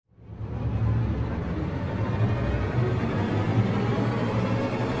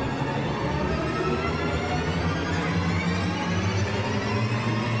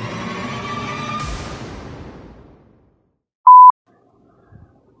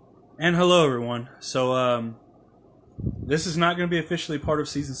And hello, everyone. So, this is not going to be officially part of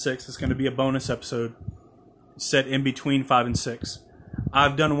Season 6. It's going to be a bonus episode set in between 5 and 6.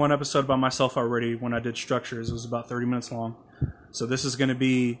 I've done one episode by myself already when I did Structures. It was about 30 minutes long. So this is going to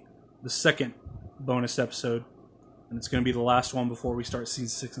be the second bonus episode. And it's going to be the last one before we start Season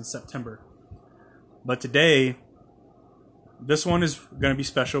 6 in September. But today, this one is going to be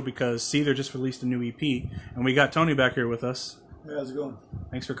special because Seether just released a new EP. And we got Tony back here with us. Hey, how's it going?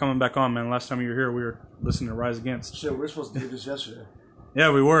 Thanks for coming back on, man. Last time you were here, we were listening to Rise Against. Shit, we were supposed to do this yesterday.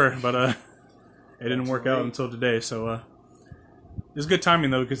 Yeah, we were, but it didn't work out until today. So it was good timing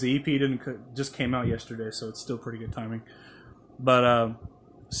though, because the EP just came out yesterday, so it's still pretty good timing. But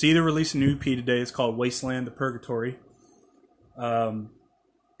Seether released a new EP today. It's called Wasteland: The Purgatory.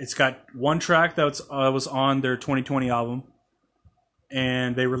 It's got one track that was on their 2020 album,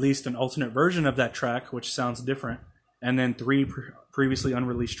 and they released an alternate version of that track, which sounds different. And then 3 previously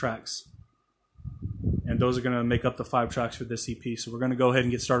unreleased tracks. And those are going to make up the 5 tracks for this EP. So we're going to go ahead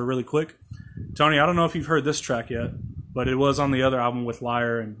and get started really quick. Tony, I don't know if you've heard this track yet, but it was on the other album with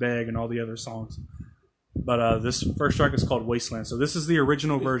Liar and Beg and all the other songs. But this first track is called Wasteland. So this is the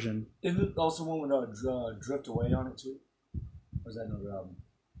original version. Isn't it also one with Drift Away on it too? Or is that another album?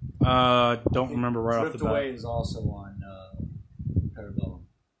 Don't remember right off the bat. Drift Away is also on Parabellum.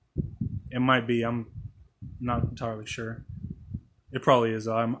 It might be. I'm not entirely sure. It probably is.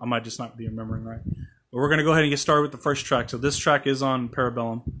 I might just not be remembering right. But we're going to go ahead and get started with the first track. So this track is on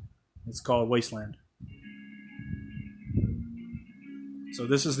Parabellum. It's called Wasteland. So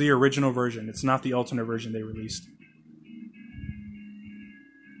this is the original version. It's not the alternate version they released.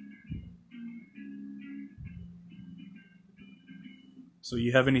 So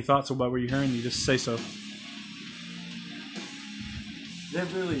you have any thoughts about what you're hearing? You just say so.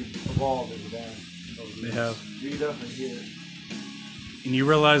 They've really evolved as a band. They have. You definitely hear it. And you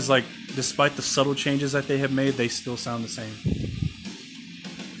realize, like, despite the subtle changes that they have made, they still sound the same.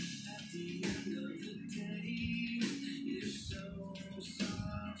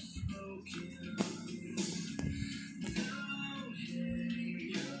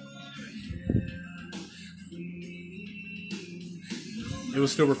 It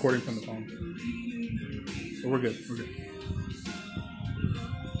was still recording from the phone. But we're good. We're good.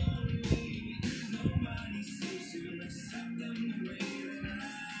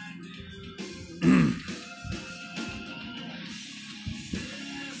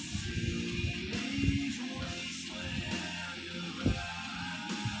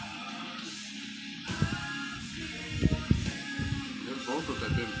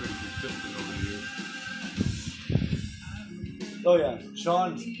 Oh yeah,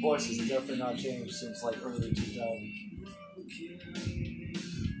 Sean's voice has definitely not changed since like early 2000s.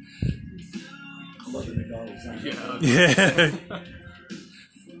 I love the McDonald's sound. Yeah.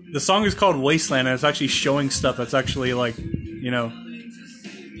 The song is called Wasteland, and it's actually showing stuff that's actually like, you know,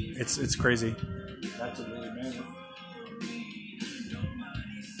 it's crazy. That's a really man.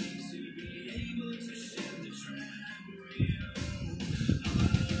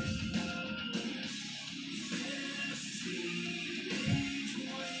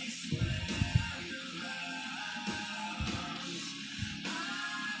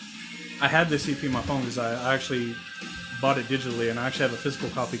 I had this EP on my phone because I actually bought it digitally, and I actually have a physical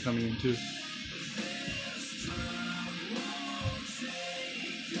copy coming in too.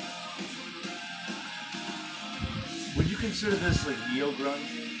 Would you consider this like neo grunge?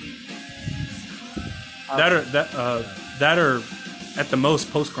 That or at the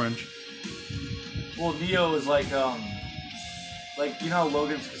most post grunge. Well, neo is like you know how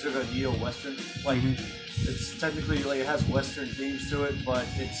Logan's considered a neo western. Like it's technically like it has western themes to it, but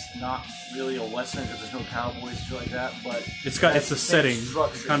it's not really a western because there's no cowboys shit like that. But It's a setting,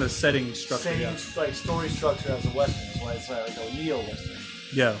 kind of setting structure. Same Yeah. like story structure as a western. That's why it's like a neo western.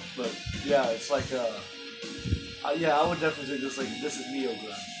 Yeah. But yeah, it's like yeah, I would definitely say this is neo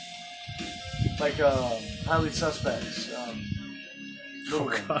grunge. Like Highly Suspects. Oh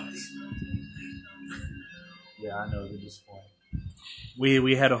God. Yeah, I know they're disappointing.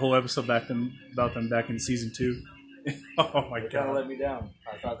 We had a whole episode about them back in season 2. Oh my They God. kind of let me down.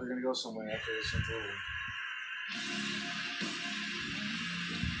 I thought they were gonna go somewhere after this interlude.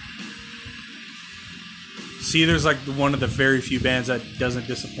 See, there's like one of the very few bands that doesn't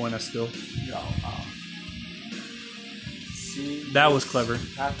disappoint us still. No. See, That was clever.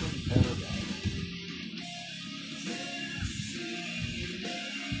 After Paradise.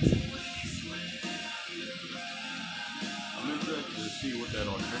 I'm interested to see what that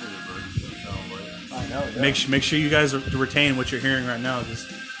alternative version is going to sound like. I know. Yeah. Make sure you guys retain what you're hearing right now, because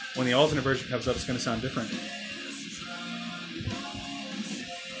when the alternate version comes up, it's going to sound different.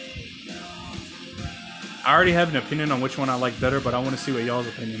 I already have an opinion on which one I like better, but I want to see what y'all's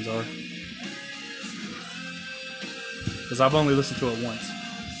opinions are. Because I've only listened to it once.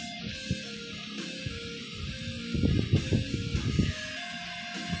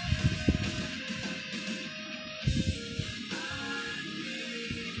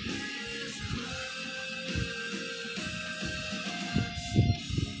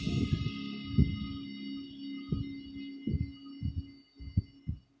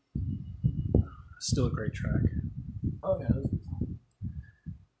 Still a great track. Oh yeah.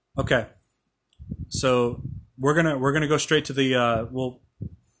 Okay, so we're gonna go straight to the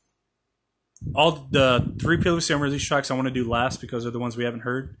all the 3 PWC unreleased tracks I want to do last because they're the ones we haven't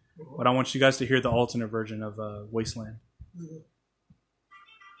heard. But I want you guys to hear the alternate version of Wasteland.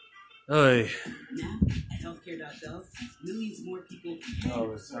 Oy. Now, at healthcare.gov, millions more people can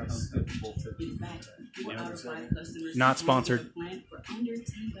Oh, it's nice. In fact, 4 out of 5 customers Not can sponsored. get a plan for under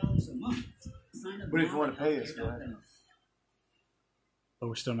 $10 a month. Sign up But if now you want at to pay us, go ahead. healthcare.gov. But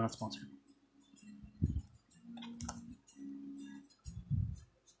we're still not sponsored.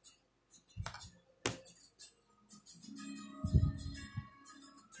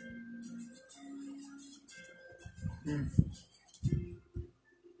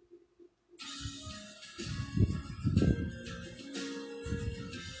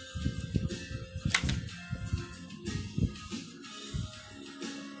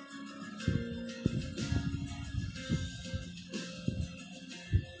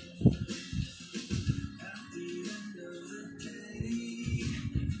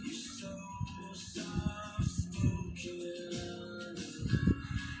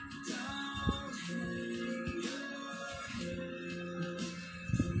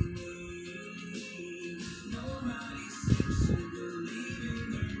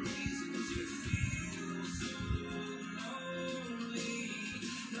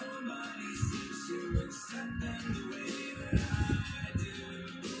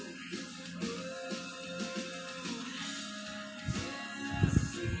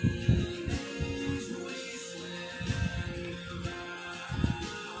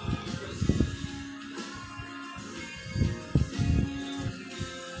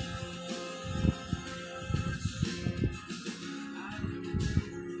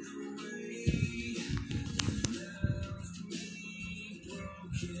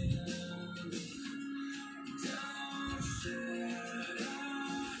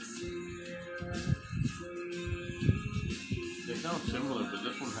 They sound similar, but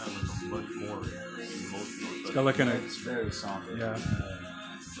this one has like a much more emotional. It's got like It's very somber. yeah.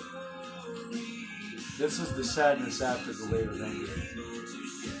 This is the sadness after the wave of anger.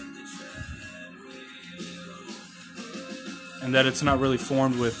 And that it's not really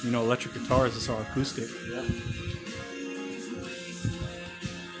formed with electric guitars. It's all acoustic. Yeah. It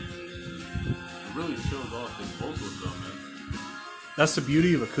really shows off the vocals though, man. That's the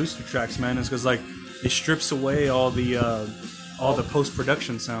beauty of acoustic tracks, man. Is because like it strips away all the post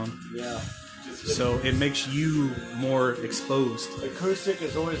production sound, Yeah. so it makes you more exposed. Acoustic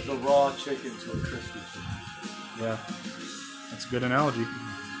is always the raw chicken to a crispy chicken. Yeah, that's a good analogy.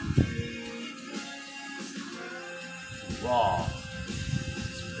 Raw.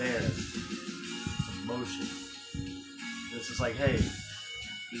 It's there. It's emotion. This is like, hey,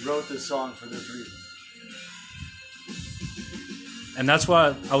 we wrote this song for this reason. And that's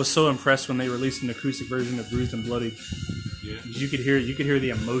why I was so impressed when they released an acoustic version of Bruised and Bloody. Yeah. You could hear the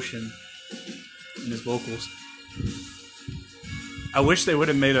emotion in his vocals. I wish they would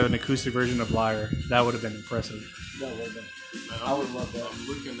have made an acoustic version of Liar. That would have been impressive. That would have been. Man, I would love that. I'm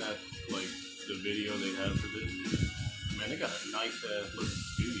looking at like the video they had for this. Man, they got a nice ass looking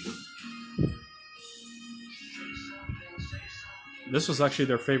studio. This was actually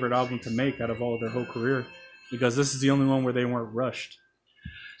their favorite album to make out of all of their whole career, because this is the only one where they weren't rushed.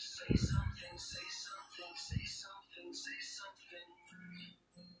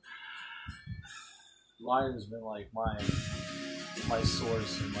 Liar's been like my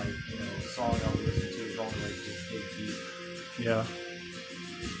source and like song I'll listen to is only like just Big Beat. Yeah.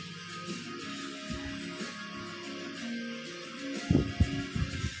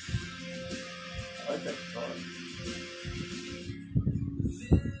 I like that guitar.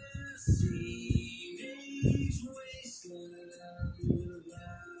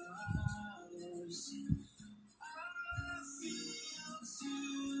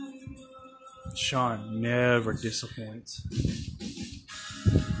 Sean never disappoints.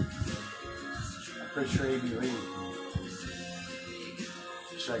 I'm pretty sure A.B. Lee.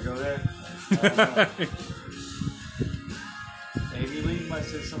 Should I go there? I don't know. A.B. Lee might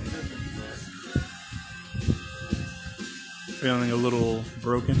say something different. Feeling a little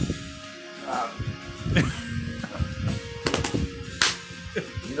broken.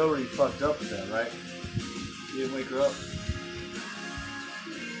 You know where he fucked up with that, right? He didn't wake her up.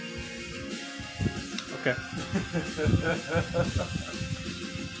 Okay.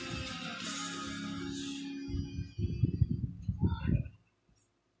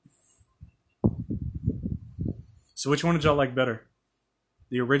 So which one did y'all like better?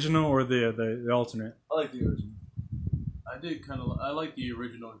 The original or the alternate? I like the original. I did kind of. I like the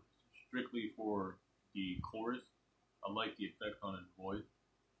original strictly for the chorus. I like the effect on his voice,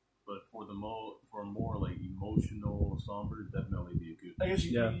 but for the more like emotional, somber, definitely the acoustic. I guess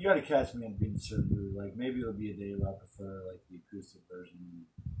you Yeah. got to catch me on being a certain mood. Like maybe it'll be a day where I prefer like the acoustic version.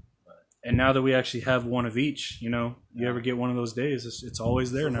 But And now that we actually have one of each, you know, you ever get one of those days, it's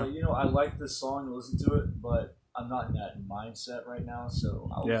always there so, now. like, you know, I like this song and listen to it, but I'm not in that mindset right now, so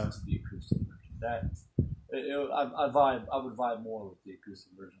I'll Yeah. listen to the acoustic version. I would vibe more with the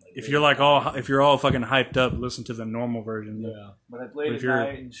acoustic version. Like If you're if you're all fucking hyped up, listen to the normal version. yeah, but I've late if at you're-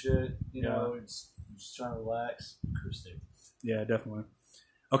 night and shit, you know, it's I'm just trying to relax. Acoustic. Yeah, definitely.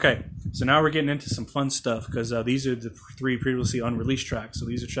 Okay, so now we're getting into some fun stuff because these are the 3 previously unreleased tracks. So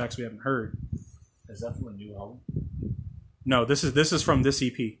these are tracks we haven't heard. Is that from a new album? No, this is from this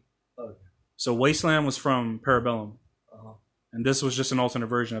EP. Okay. So Wasteland was from Parabellum, Uh-huh. and this was just an alternate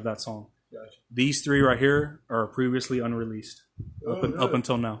version of that song. Gotcha. These 3 right here are previously unreleased up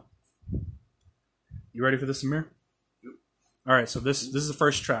until now. You ready for this, Amir? Yep. All right, so this is the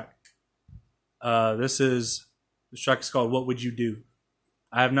first track. This track is called "What Would You Do."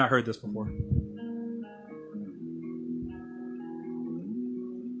 I have not heard this before.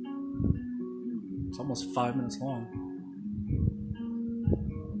 It's almost 5 minutes long.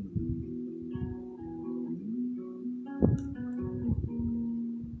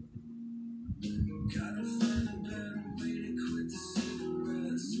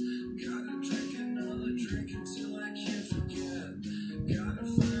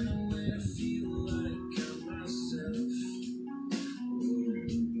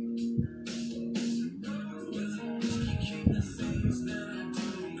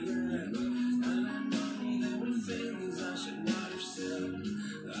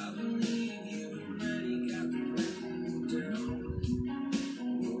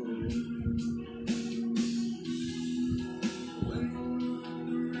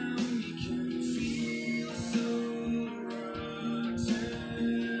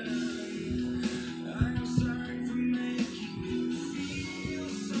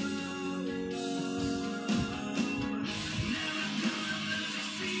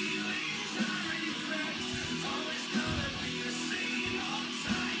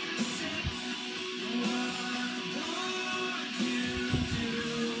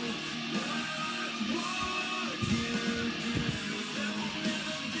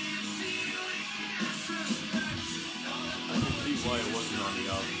 Why it wasn't on the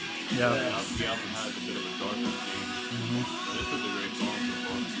album. Yeah. The album has a bit of a darker theme. But this is a great song so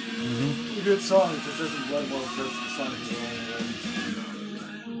far. It's a good song. It just doesn't blend well with the rest of the song.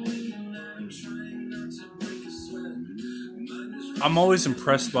 I'm always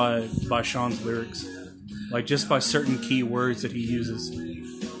impressed by Sean's lyrics, like just by certain key words that he uses.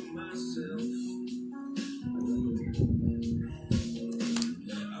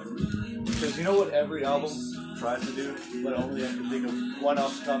 Because you know what every album tries to do, but only I can think of one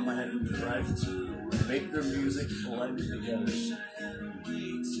off the top of my head, right? Make their music blend together.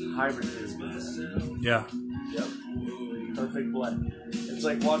 Hybrid music. Yeah. Yep. Perfect blend. It's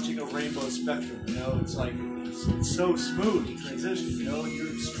like watching a rainbow spectrum, you know? It's like, it's so smooth, the transition, you know?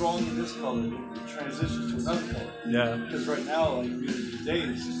 You're strong in this color, it transitions to another color. Yeah. Because right now, like, these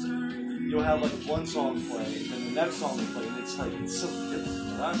days, you'll have like one song play, and then the next song will play, and it's like, it's so different from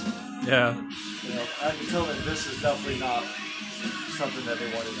the last one. Yeah. You know, I can tell that this is definitely not something that they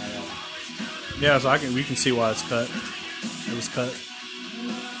wanted in that album. Yeah, so we can see why it's cut. It was cut.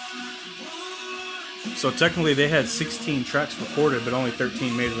 So technically they had 16 tracks recorded, but only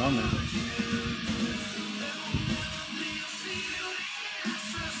 13 made it on there.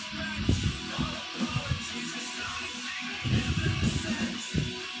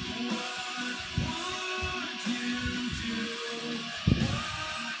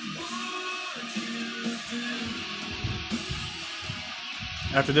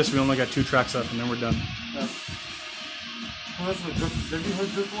 After this, we only got 2 tracks left, and then we're done. Yeah. Well, that's what have you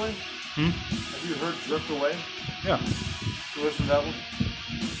heard Drift Away? Have you heard Drift Away? Yeah. You listen to that one?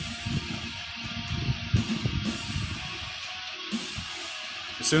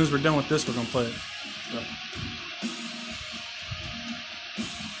 As soon as we're done with this, we're gonna play it. Yeah.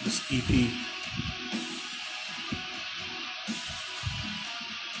 This EP.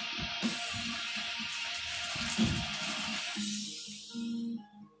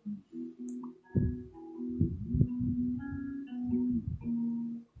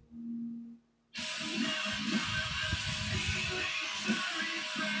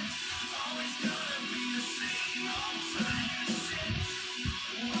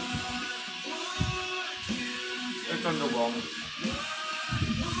 It's underwhelming.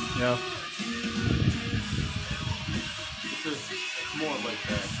 Yeah. It's more like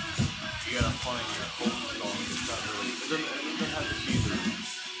that. You gotta find your own song. It's not really. It doesn't have to be either.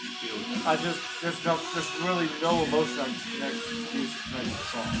 There's really no emotion I can connect to the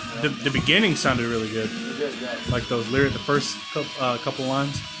song. The beginning sounded really good. It did, yeah. Like those lyrics, the first couple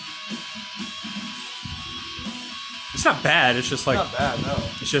lines. It's not bad. It's just like Not bad, no.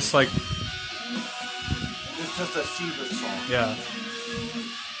 it's just like It's just a Seaver song. yeah.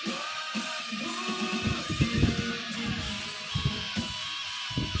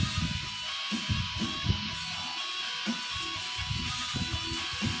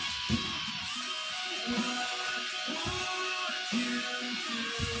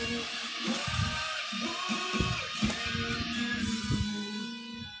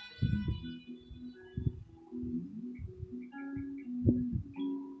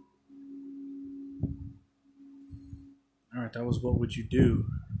 All right, that was What Would You Do?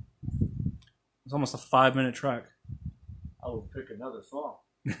 It's almost a 5-minute track. I will pick another song.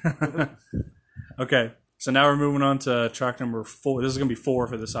 Okay, so now we're moving on to track number 4. This is gonna be 4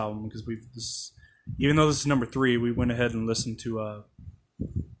 for this album because even though this is number 3, we went ahead and listened to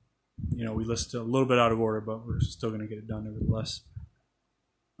we listened to a little bit out of order, but we're still gonna get it done nevertheless.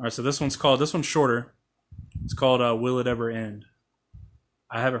 All right, so this one's shorter. It's called Will It Ever End?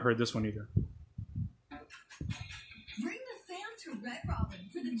 I haven't heard this one either. Bring the fam to Red Robin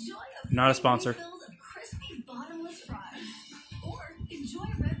for the joy of Not a sponsor. refills of crispy bottomless fries. Or enjoy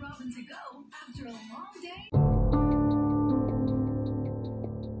Red Robin to go after a long day.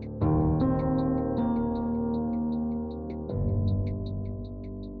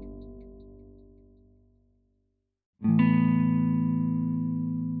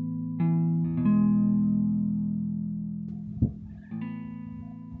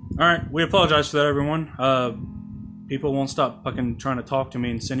 All right, we apologize for that, everyone. People won't stop fucking trying to talk to me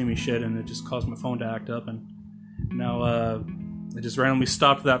and sending me shit, and it just caused my phone to act up. And now it just randomly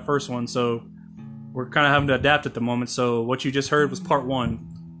stopped that first one, so we're kind of having to adapt at the moment. So what you just heard was part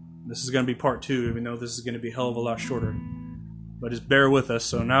 1. This is going to be part 2, even though this is going to be a hell of a lot shorter. But just bear with us.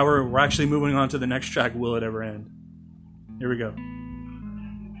 So now we're actually moving on to the next track, Will It Ever End? Here we go.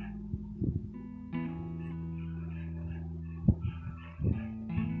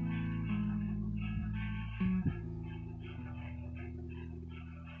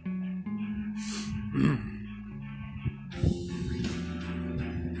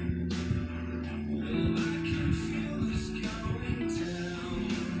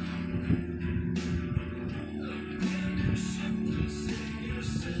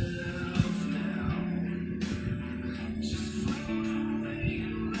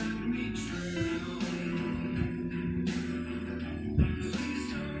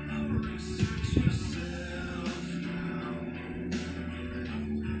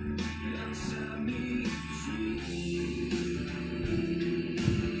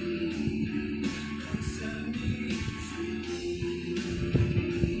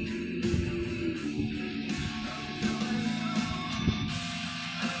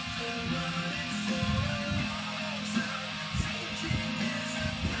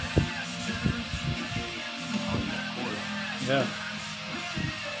 Yeah.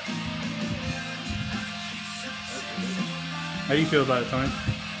 How do you feel about it, Tony?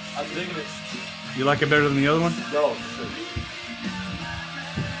 I'm digging it. You like it better than the other one? No, for sure.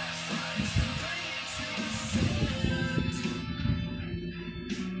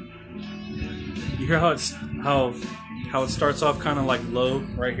 You hear how it starts off kind of like low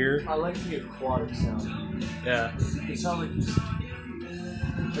right here? I like the aquatic sound. Yeah. It sounds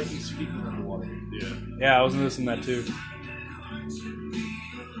like he's speaking underwater. Yeah. Yeah, I was noticing that too.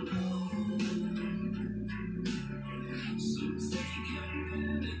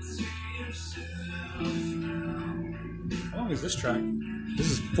 How long is this track?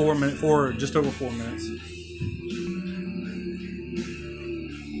 This is just over 4 minutes.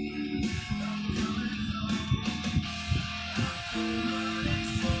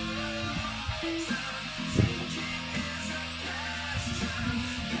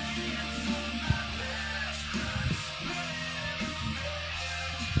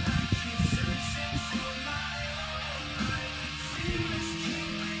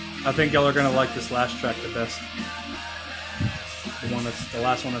 I think y'all are gonna like this last track the best. The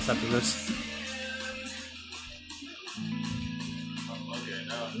last one that's after this. Okay,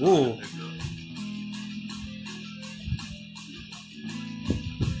 now. Ooh.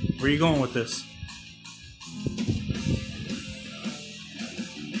 Where are you going with this?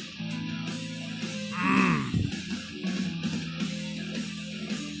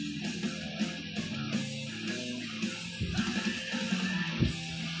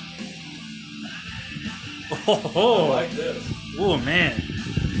 Oh, I like this. oh man.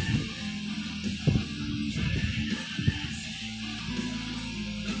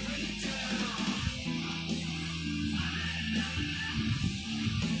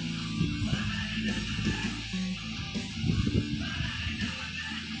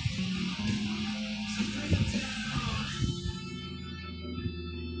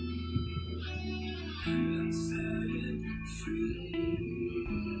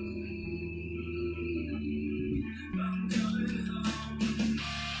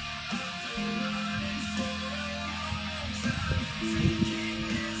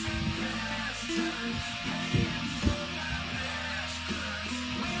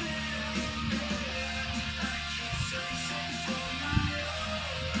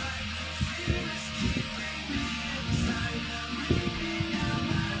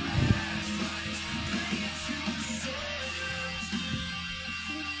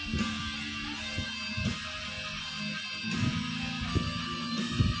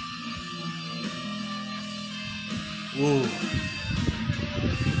 Ooh.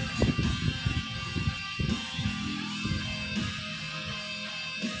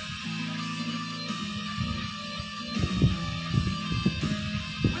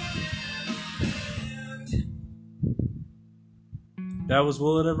 That was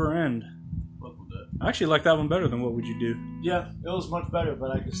Will It Ever End? Fuck with that. I actually like that one better than What Would You Do? Yeah, it was much better, but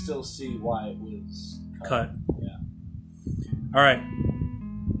I could still see why it was Cut. Yeah. Alright.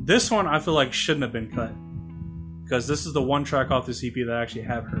 This one I feel like shouldn't have been cut. Because this is the one track off this EP that I actually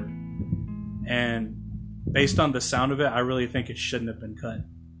have heard. And based on the sound of it, I really think it shouldn't have been cut.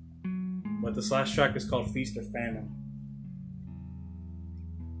 But this last track is called Feast or Famine.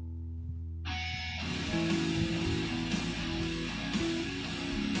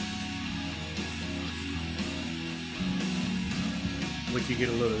 Wait till you get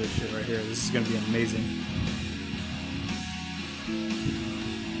a load of this shit right here. This is going to be amazing.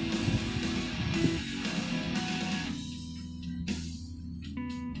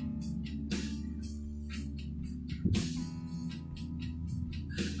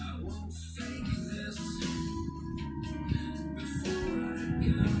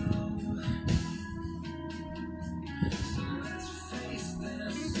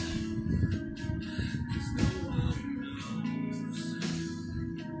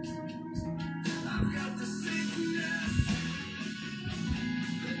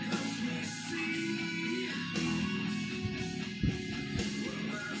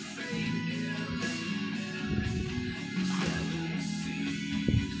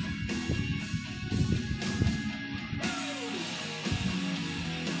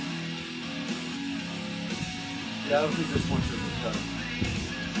 Yeah, I don't think this one should be cut.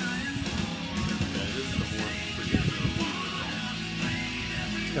 Yeah, this is the more traditional.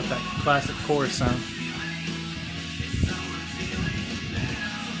 It's got that classic chorus sound.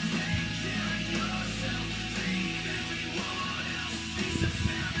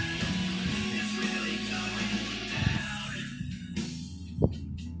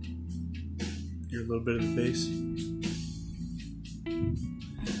 Hear a little bit of the bass.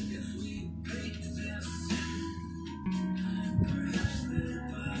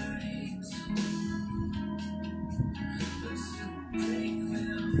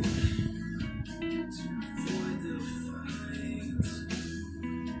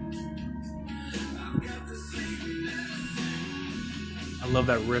 I love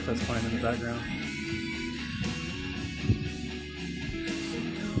that riff that's playing in the background.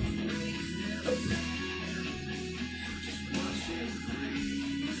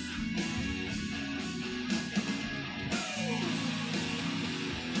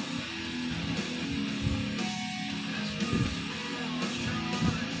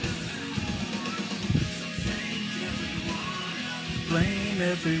 Blame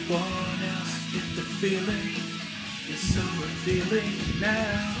everyone else, get the feeling. It's so revealing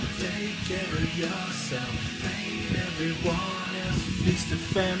now. Take care of yourself. Blame everyone else. Feast of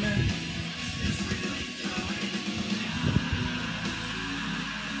famine.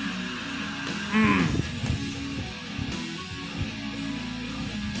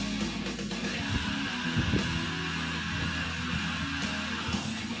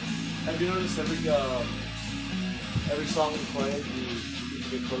 Have you noticed every song we play, you need to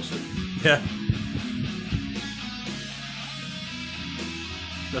get closer? Yeah.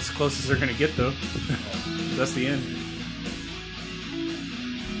 That's the closest they're gonna get, though. That's the end.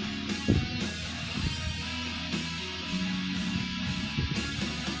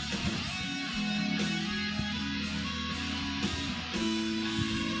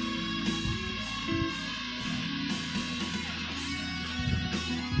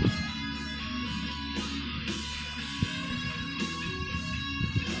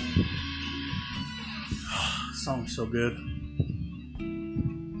 Song's so good.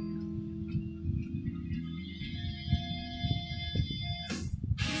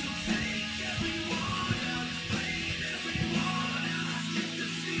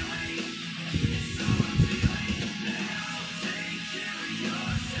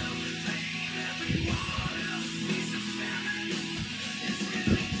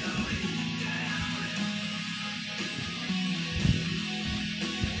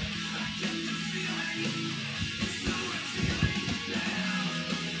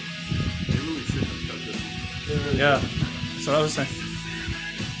 They really shouldn't have cut this. Yeah, that's what I was saying.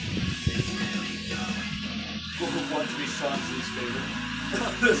 Book of One to be Sean's least favorite.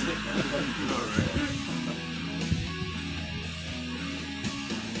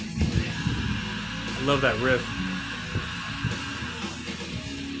 I love that riff.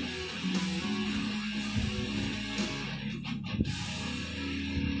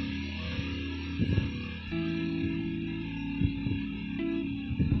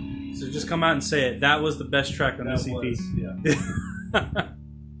 So just come out and say it. That was the best track on this EP. Yeah.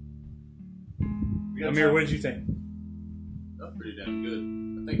 Amir, what did you think? That's pretty damn good.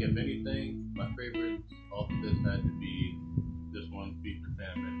 I think if anything, my favorite off of this had to be this one, Feature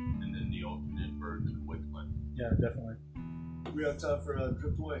Famine, and then the alternate version of Wasteland. Yeah, definitely. We have time for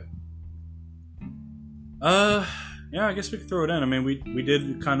Drift Away. Yeah, I guess we could throw it in. I mean, we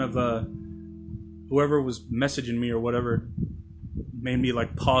did kind of whoever was messaging me or whatever made me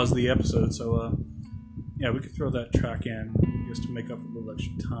like pause the episode. So yeah, we could throw that track in just to make up a little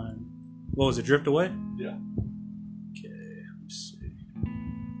extra time. What was it? Drift Away? Yeah. Okay, let me see.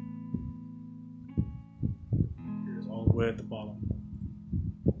 Here's all the way at the bottom.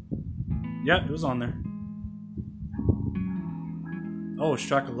 Yeah, it was on there. Oh, it's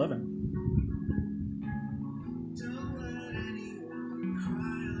track 11.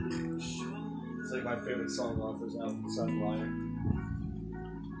 It's like my favorite song off this album, besides Liar.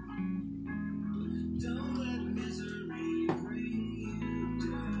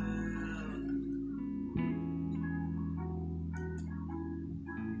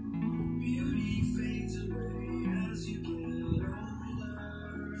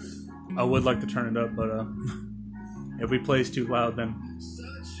 I would like to turn it up, but if we play too loud, then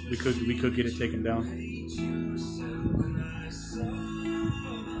we could get it taken down.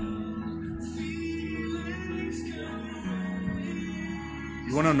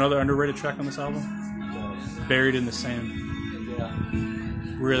 You want another underrated track on this album? Buried in the Sand. Yeah.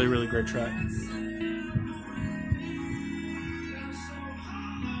 Really, really great track.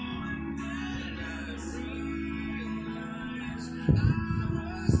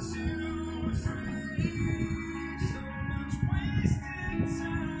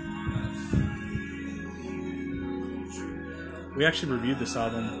 We actually reviewed this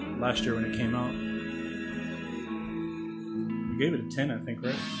album last year when it came out. We gave it a 10, I think,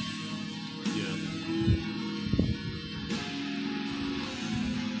 right? Yeah.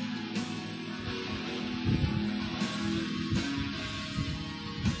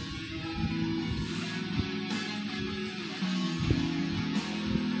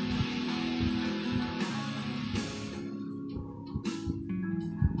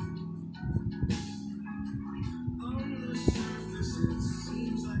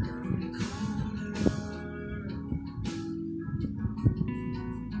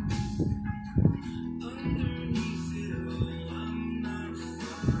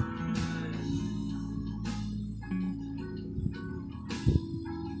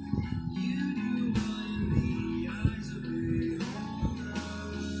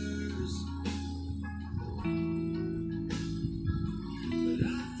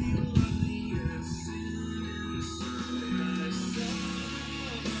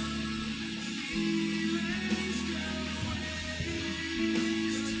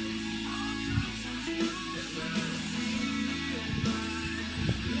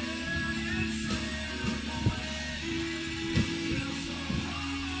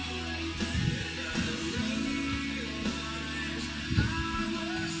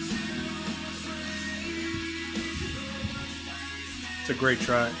 It's a great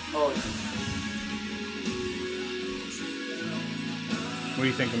track. Oh, What do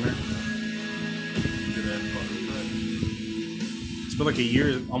you think, Amir? Good ass fucking track. It's been like a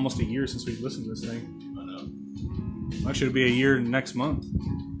year, almost a year since we've listened to this thing. I know. Actually, it'll be a year next month.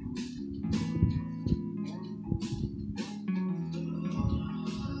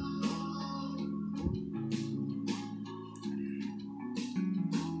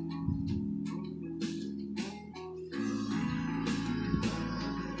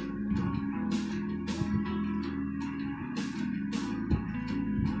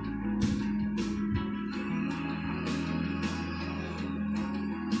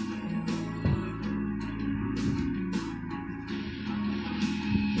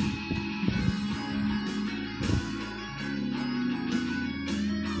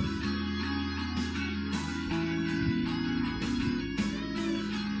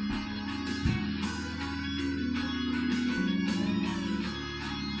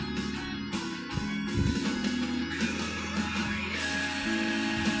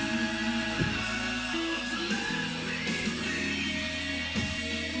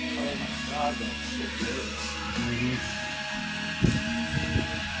 goddamn shit lyrics.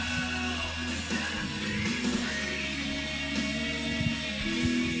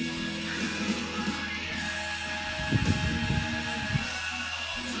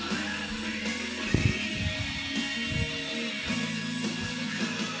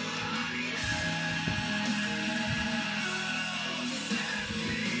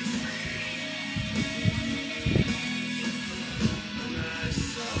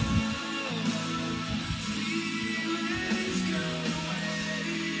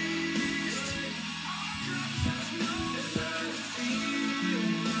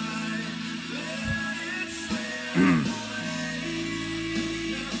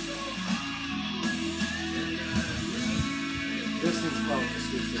 This is probably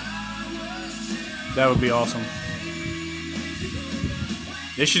stupid. That would be awesome.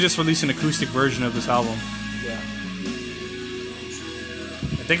 They should just release an acoustic version of this album. Yeah.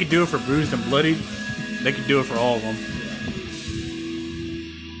 If they could do it for Bruised and Bloodied, they could do it for all of them.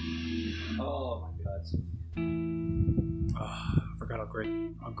 Oh my god. I forgot how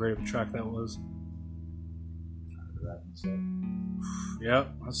great of a track that was. Yeah,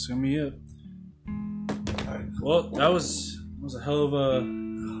 that's gonna be it. Well, that was a hell of a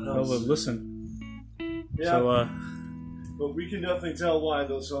listen. Yeah. So, But we can definitely tell why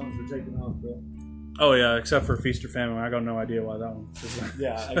those songs were taken off, though. oh yeah, except for Feast or Famine, I got no idea why that one.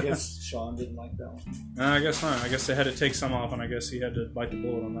 Yeah, I guess Sean didn't like that one. I guess not. I guess they had to take some off, and I guess he had to bite the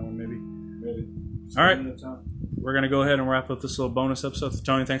bullet on that one, maybe. Really. All right. Spending the time. We're gonna go ahead and wrap up this little bonus episode.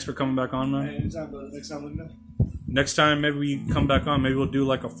 Tony, thanks for coming back on, man. Anytime, but next time, let me know. Next time, maybe we come back on. Maybe we'll do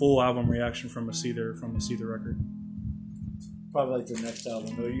like a full album reaction from a Seether record. Probably like the next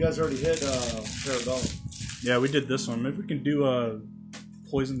album. No, you guys already hit Parabellum. Yeah, we did this one. Maybe we can do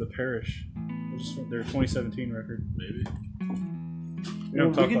Poison the Parish. Their 2017 record. Maybe. We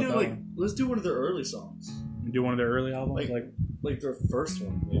don't talk we can about do that like one. let's do one of their early songs, We do one of their early albums. like their first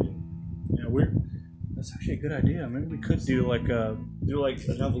one maybe. Yeah, that's actually a good idea. Maybe we could do like Do like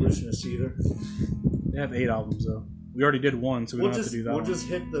an evolution of Cedar. they have 8 albums though. We already did one, so we don't have to do that We'll one. just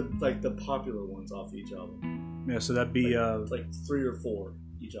hit the popular ones off each album. Yeah, so that'd be Like 3 or 4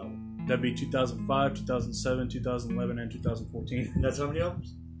 each album. that'd be 2005, 2007, 2011, and 2014. And that's how many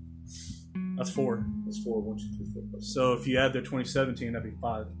albums? That's 4. That's 4. 1, 2, 3, 4. So if you add their 2017, that'd be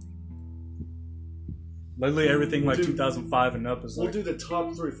 5. Literally everything We'll like do- 2005 and up is We'll like do the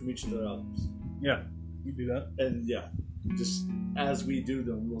top 3 from each of their albums. yeah, you do that. And yeah, just as we do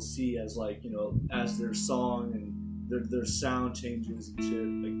them, we'll see as like, you know, as their song and their sound changes and shit.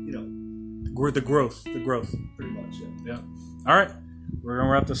 Like, you know, The growth. pretty much, yeah. Yeah. All right, we're gonna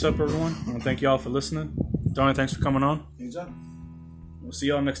wrap this up, everyone. I want to thank you all for listening. Tony, thanks for coming on. Anytime. We'll see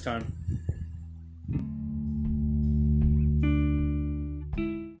y'all next time.